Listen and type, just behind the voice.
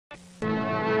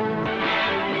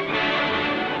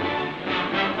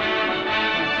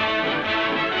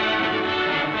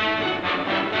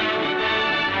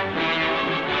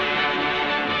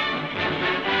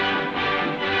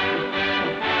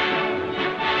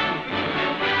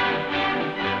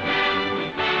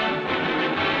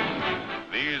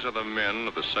men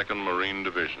of the 2nd Marine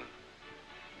Division.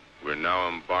 We're now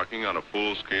embarking on a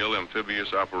full-scale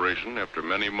amphibious operation after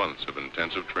many months of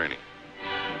intensive training.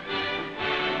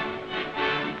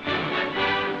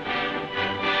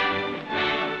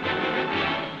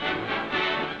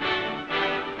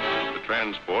 The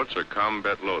transports are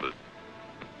combat loaded.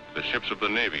 The ships of the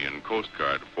Navy and Coast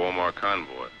Guard form our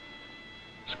convoy.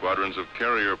 Squadrons of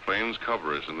carrier planes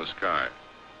cover us in the sky.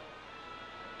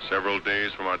 Several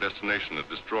days from our destination, a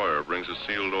destroyer brings us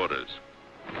sealed orders.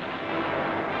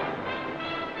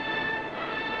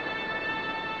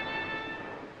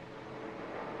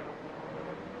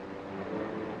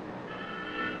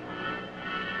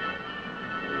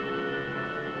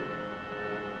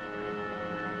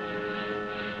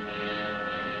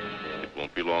 It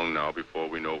won't be long now before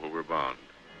we know where we're bound.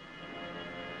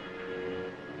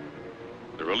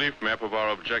 The relief map of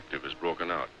our objective is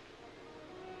broken out.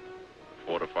 The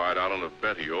fortified island of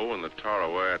Betio and the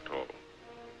Tarawa atoll,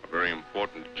 a very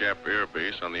important Jap air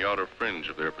base on the outer fringe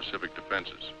of their Pacific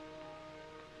defenses.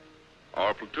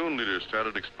 Our platoon leaders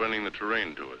started explaining the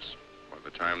terrain to us. By the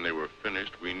time they were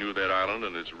finished, we knew that island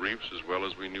and its reefs as well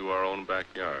as we knew our own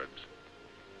backyards.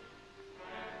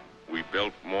 We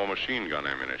built more machine gun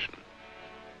ammunition.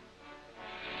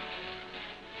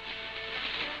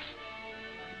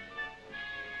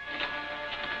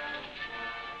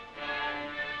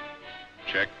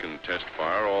 Check and test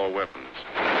fire all weapons.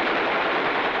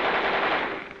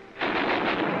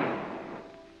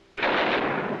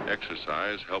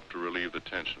 Exercise helped to relieve the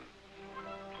tension.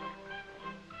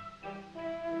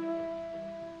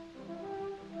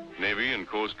 Navy and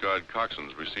Coast Guard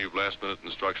coxswains received last-minute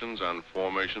instructions on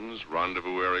formations,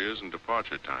 rendezvous areas, and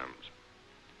departure times.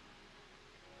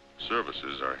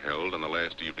 Services are held on the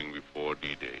last evening before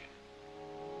D-Day.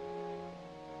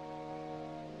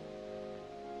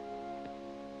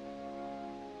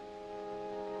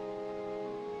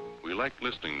 We liked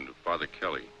listening to Father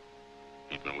Kelly.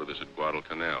 He'd been with us at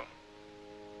Guadalcanal.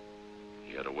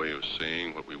 He had a way of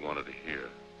saying what we wanted to hear.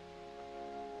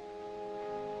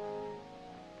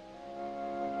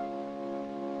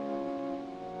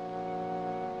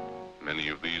 Many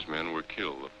of these men were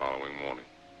killed the following morning.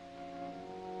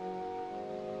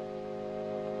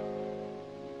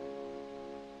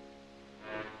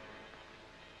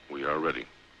 We are ready.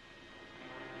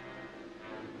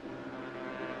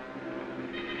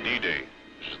 D-Day.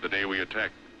 This is the day we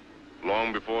attacked.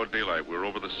 Long before daylight, we're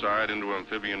over the side into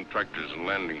amphibian tractors and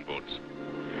landing boats.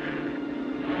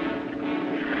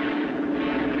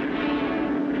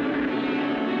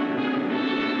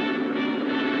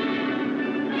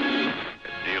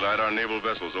 At daylight, our naval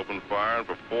vessels opened fire, and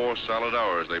for 4 solid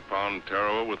hours, they pounded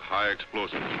Tarawa with high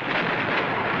explosives.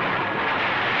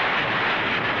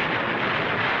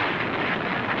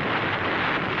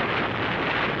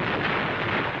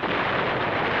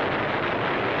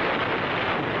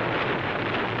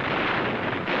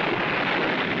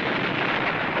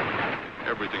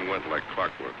 Everything went like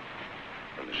clockwork.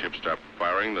 When the ship stopped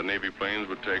firing, the Navy planes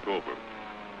would take over.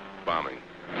 Bombing.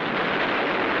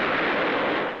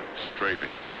 Strafing.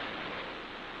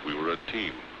 We were a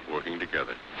team working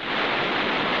together.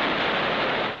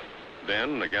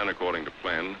 Then, again according to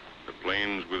plan, the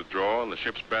planes withdraw and the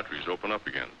ship's batteries open up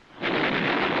again.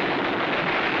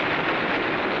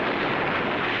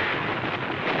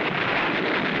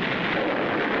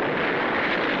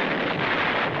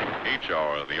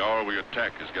 The hour we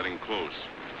attack is getting close.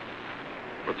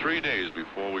 For 3 days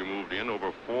before we moved in,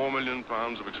 over 4 million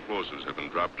pounds of explosives had been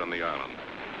dropped on the island.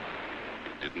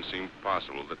 It didn't seem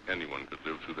possible that anyone could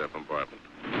live through that bombardment.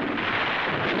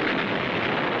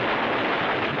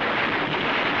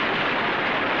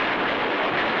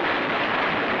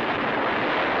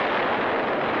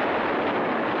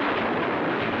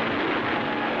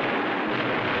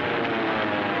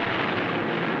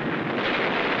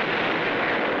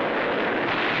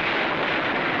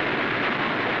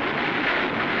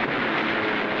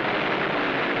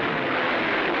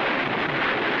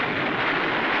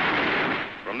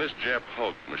 From this Jap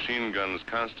hulk, machine guns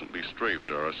constantly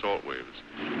strafed our assault waves.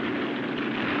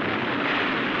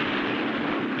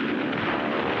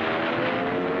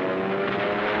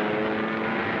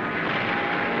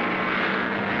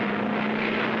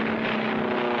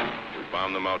 We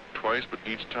bombed them out twice, but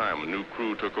each time a new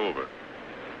crew took over.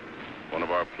 One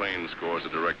of our planes scores a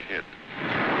direct hit.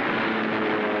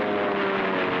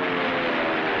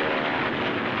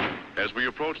 As we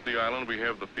approach the island, we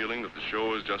have the feeling that the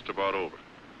show is just about over.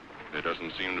 There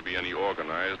doesn't seem to be any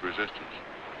organized resistance.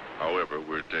 However,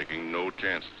 we're taking no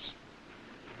chances.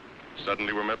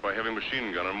 Suddenly, we're met by heavy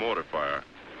machine gun and mortar fire.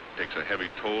 It takes a heavy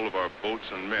toll of our boats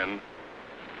and men.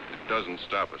 It doesn't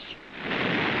stop us.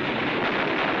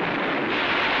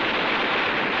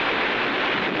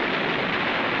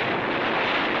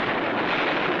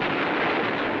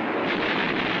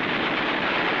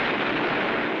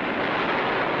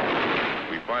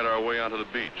 onto the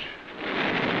beach.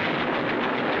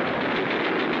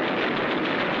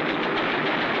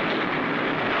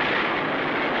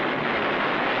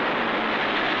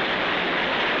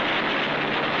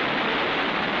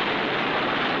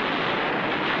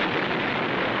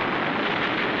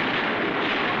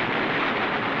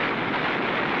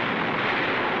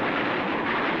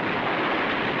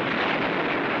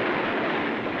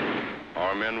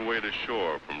 Our men wade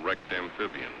ashore from wrecked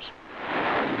amphibians.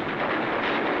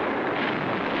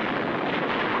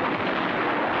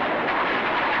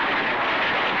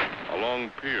 A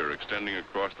long pier extending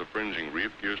across the fringing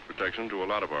reef gives protection to a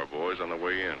lot of our boys on the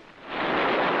way in.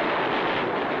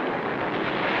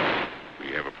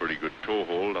 We have a pretty good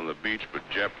toehold on the beach, but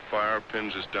Jap fire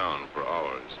pins us down for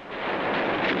hours.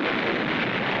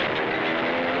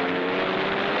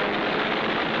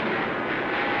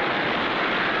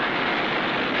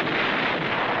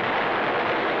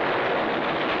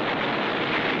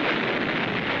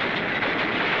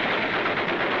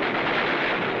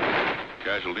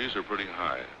 Casualties are pretty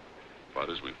high, but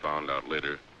as we found out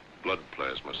later, blood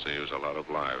plasma saves a lot of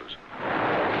lives.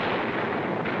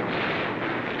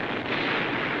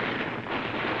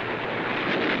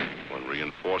 When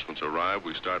reinforcements arrive,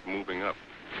 we start moving up.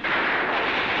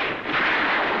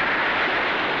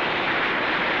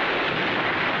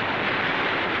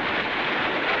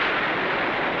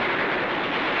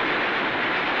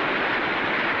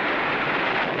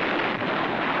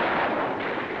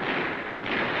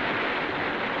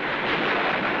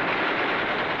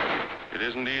 It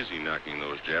isn't easy knocking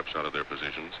those Japs out of their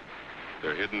positions.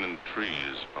 They're hidden in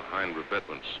trees, behind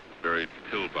revetments, buried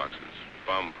pillboxes,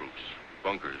 bomb-proofs,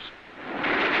 bunkers.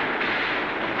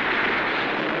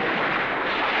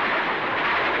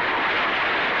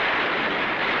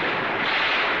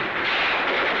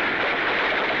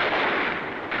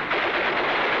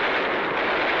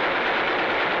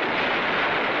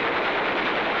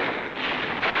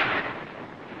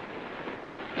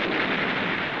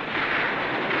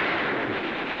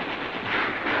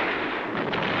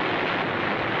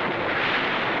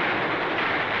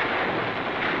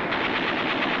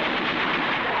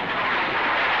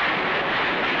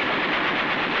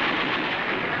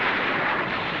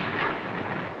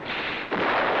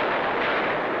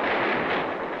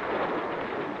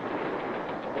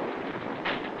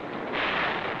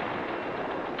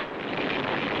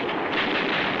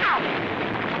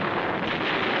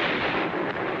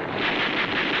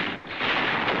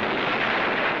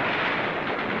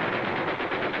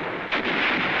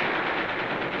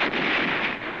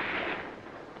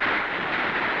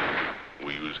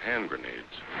 Hand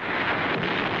grenades.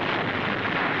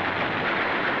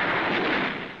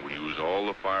 We use all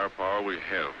the firepower we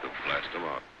have to blast them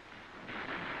out.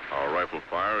 Our rifle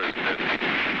fire is deadly.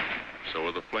 So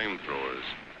are the flamethrowers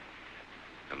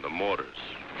and the mortars.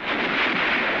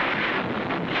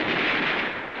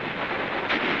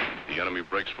 The enemy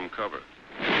breaks from cover.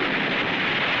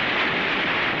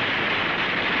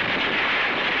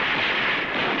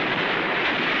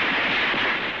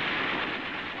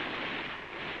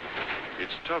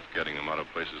 It's tough getting them out of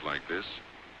places like this.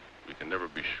 We can never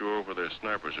be sure where their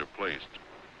snipers are placed.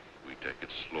 We take it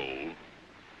slow,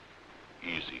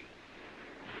 easy.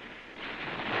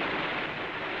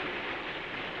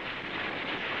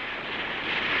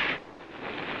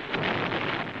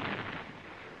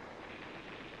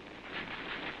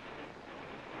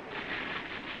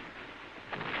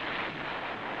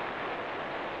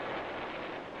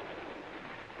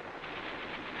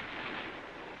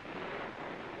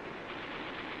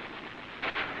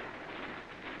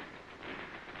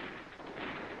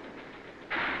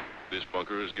 This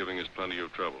bunker is giving us plenty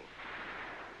of trouble.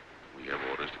 We have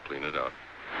orders to clean it out.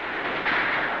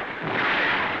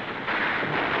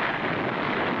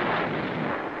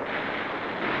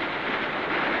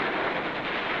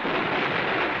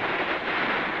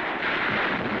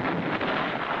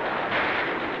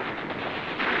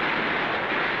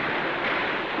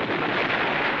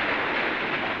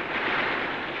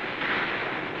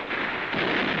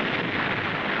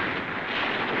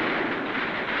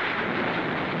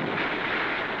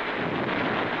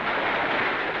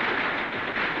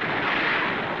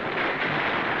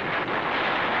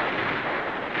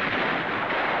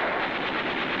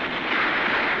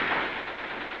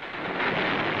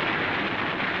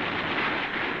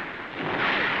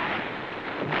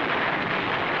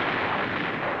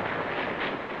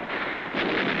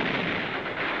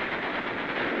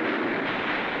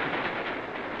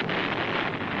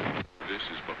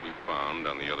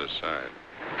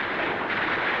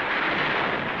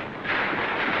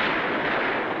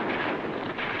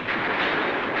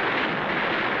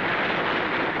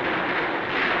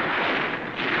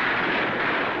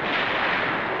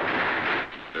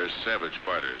 savage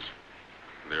fighters.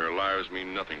 Their lives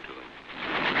mean nothing to them.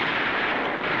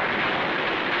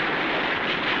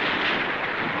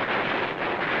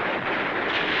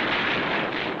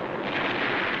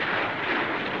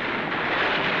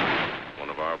 One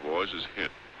of our boys is hit.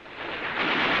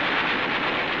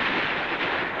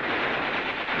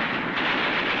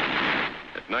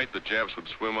 At night, the Japs would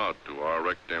swim out to our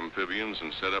wrecked amphibians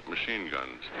and set up machine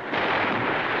guns.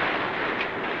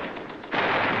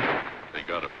 They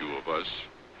got a few of us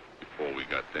before we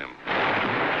got them.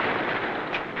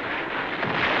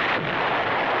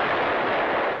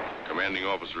 The commanding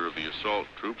officer of the assault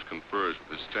troops confers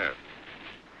with his staff.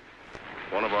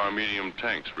 One of our medium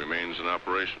tanks remains in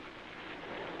operation.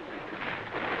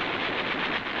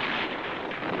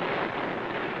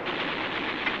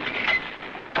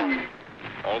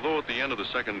 Although at the end of the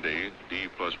second day,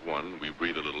 D+1, we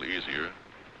breathe a little easier,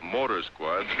 mortar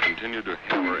squads continue to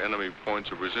hammer enemy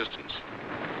points of resistance.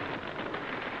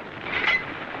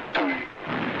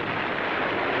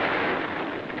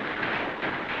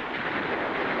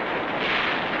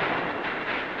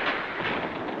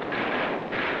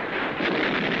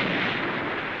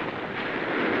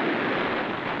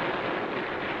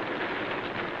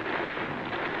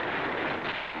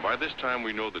 By this time,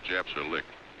 we know the Japs are licked.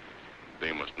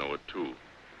 They must know it, too.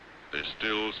 There's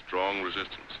still strong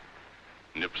resistance.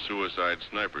 Nip suicide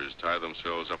snipers tie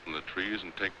themselves up in the trees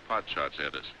and take pot shots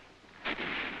at us.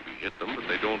 We hit them, but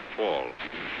they don't fall.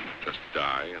 Just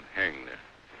die and hang there.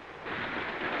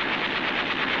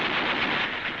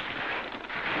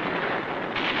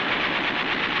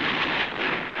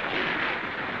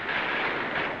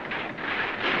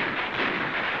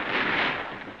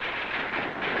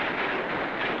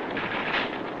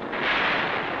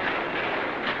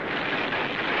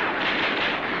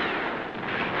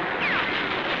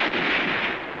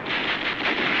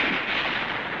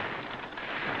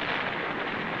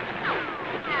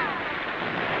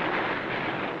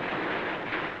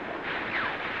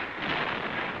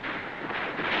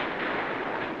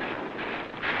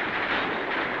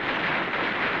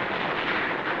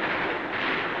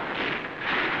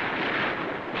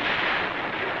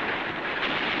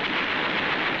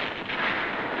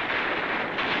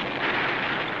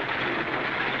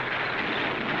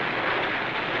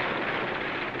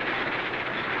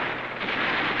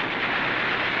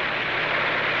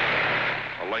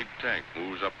 Tank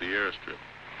moves up the airstrip.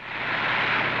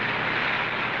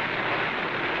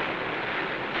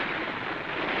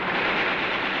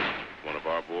 One of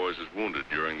our boys is wounded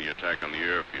during the attack on the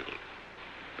airfield.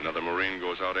 Another Marine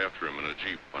goes out after him in a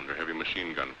Jeep under heavy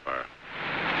machine gun fire.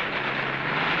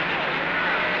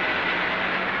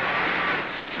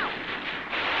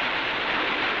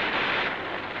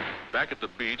 Back at the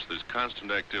beach, there's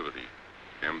constant activity.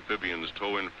 Amphibians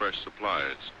tow in fresh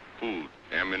supplies, food,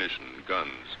 ammunition,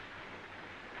 guns.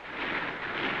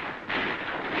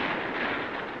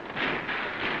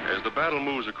 As the battle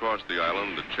moves across the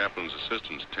island, the chaplain's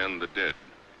assistants tend the dead,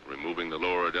 removing the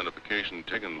lower identification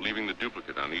tag and leaving the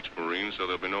duplicate on each Marine so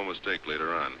there'll be no mistake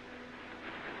later on.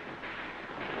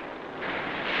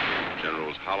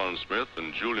 Generals Holland Smith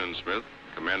and Julian Smith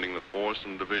commanding the force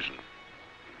and division.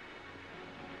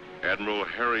 Admiral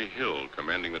Harry Hill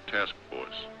commanding the task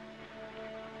force.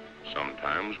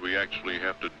 Sometimes we actually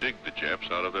have to dig the Japs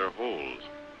out of their holes.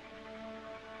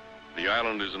 The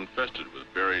island is infested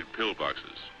with buried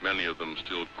pillboxes, many of them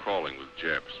still crawling with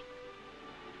Japs.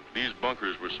 These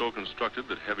bunkers were so constructed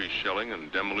that heavy shelling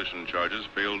and demolition charges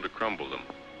failed to crumble them.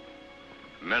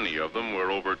 Many of them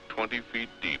were over 20 feet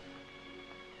deep.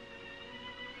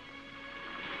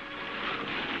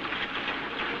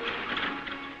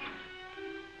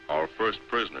 Our first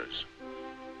prisoners.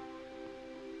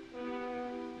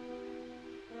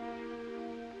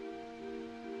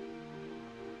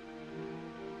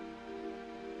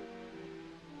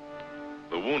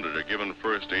 The wounded are given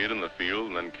first aid in the field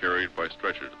and then carried by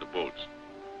stretcher to the boats.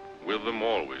 With them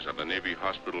always are the Navy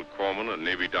hospital corpsmen and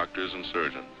Navy doctors and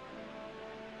surgeons.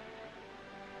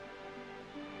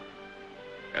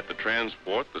 At the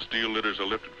transport, the steel litters are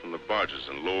lifted from the barges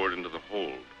and lowered into the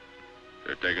hold.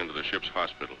 They're taken to the ship's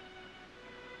hospital.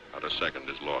 Not a second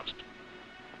is lost.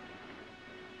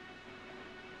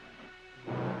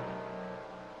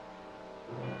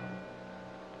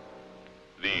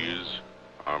 These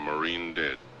are Marine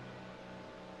dead.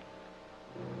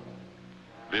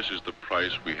 This is the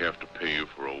price we have to pay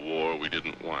for a war we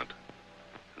didn't want.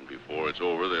 And before it's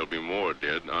over, there'll be more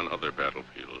dead on other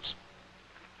battlefields.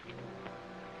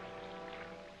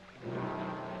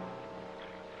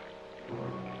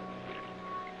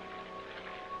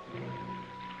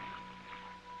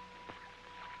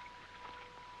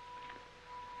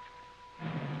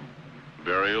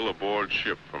 aboard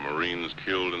ship for Marines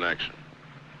killed in action.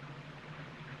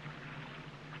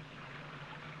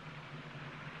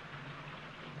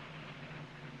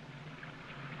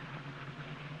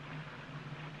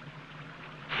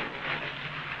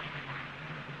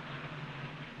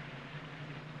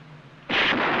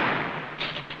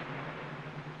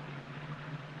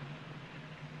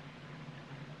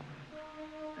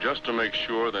 Just to make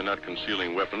sure they're not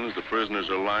concealing weapons, the prisoners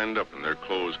are lined up and their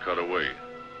clothes cut away.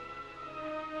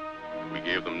 We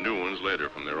gave them new ones later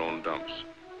from their own dumps.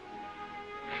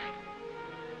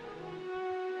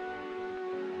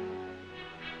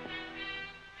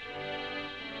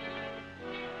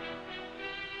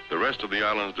 The rest of the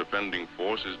island's defending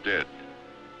force is dead.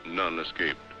 None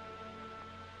escaped.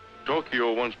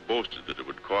 Tokyo once boasted that it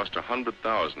would cost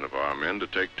 100,000 of our men to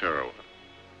take Tarawa.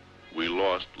 We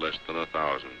lost less than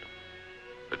 1,000.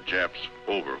 The Japs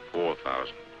over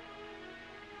 4,000.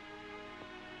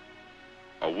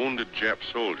 A wounded Jap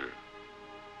soldier.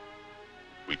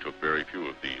 We took very few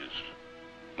of these.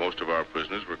 Most of our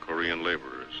prisoners were Korean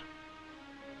laborers.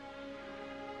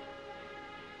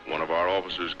 One of our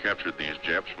officers captured these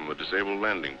Japs from a disabled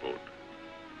landing boat.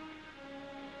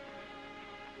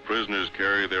 Prisoners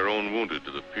carry their own wounded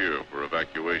to the pier for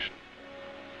evacuation.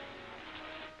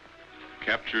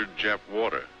 Captured Jap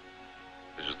water.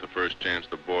 This is the first chance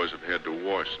the boys have had to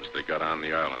wash since they got on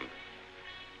the island.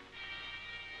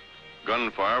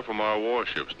 Gunfire from our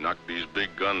warships knocked these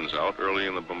big guns out early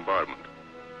in the bombardment.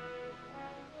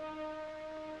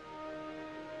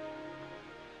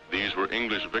 These were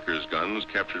English Vickers guns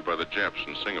captured by the Japs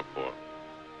in Singapore.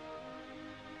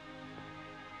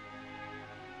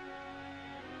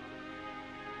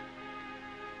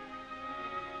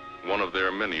 One of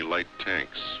their many light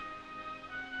tanks.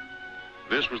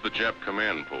 This was the Jap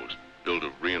command post, built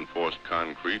of reinforced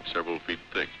concrete several feet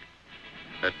thick.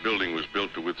 That building was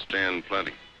built to withstand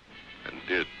plenty, and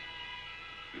did.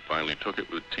 We finally took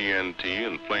it with TNT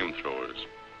and flamethrowers.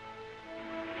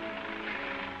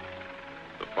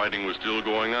 The fighting was still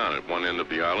going on at one end of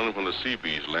the island when the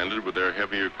Seabees landed with their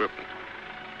heavy equipment.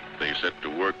 They set to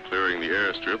work clearing the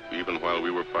airstrip even while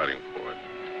we were fighting for it.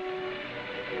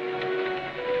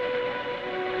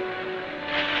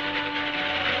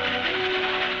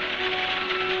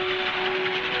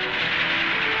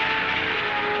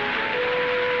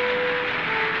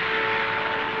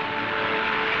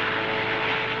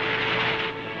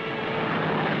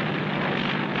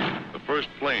 The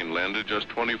first plane landed just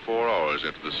 24 hours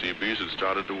after the Seabees had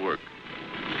started to work.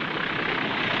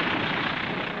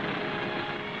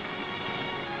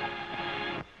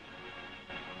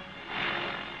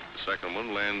 The second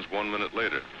one lands 1 minute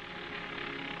later.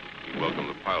 We welcomed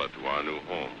the pilot to our new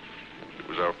home. It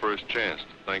was our first chance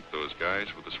to thank those guys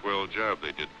for the swell job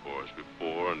they did for us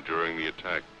before and during the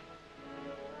attack.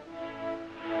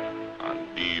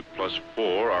 On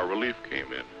D+4, our relief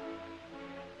came in.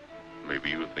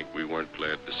 Maybe you think we weren't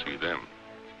glad to see them.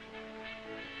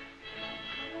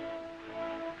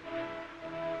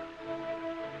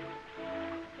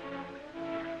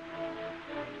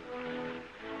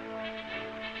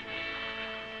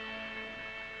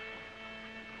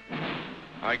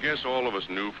 I guess all of us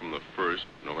knew from the first,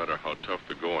 no matter how tough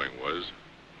the going was,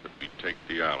 that we'd take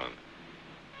the island.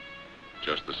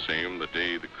 Just the same, the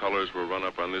day the colors were run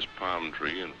up on this palm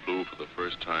tree and flew for the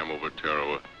first time over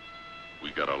Tarawa, we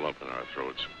got a lump in our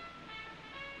throats.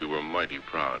 We were mighty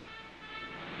proud.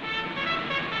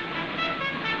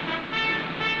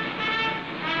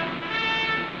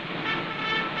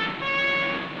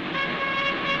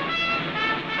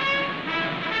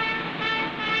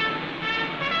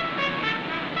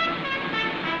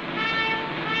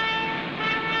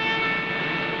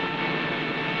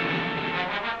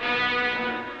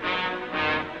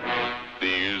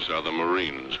 These are the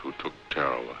Marines who took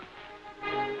Tarawa.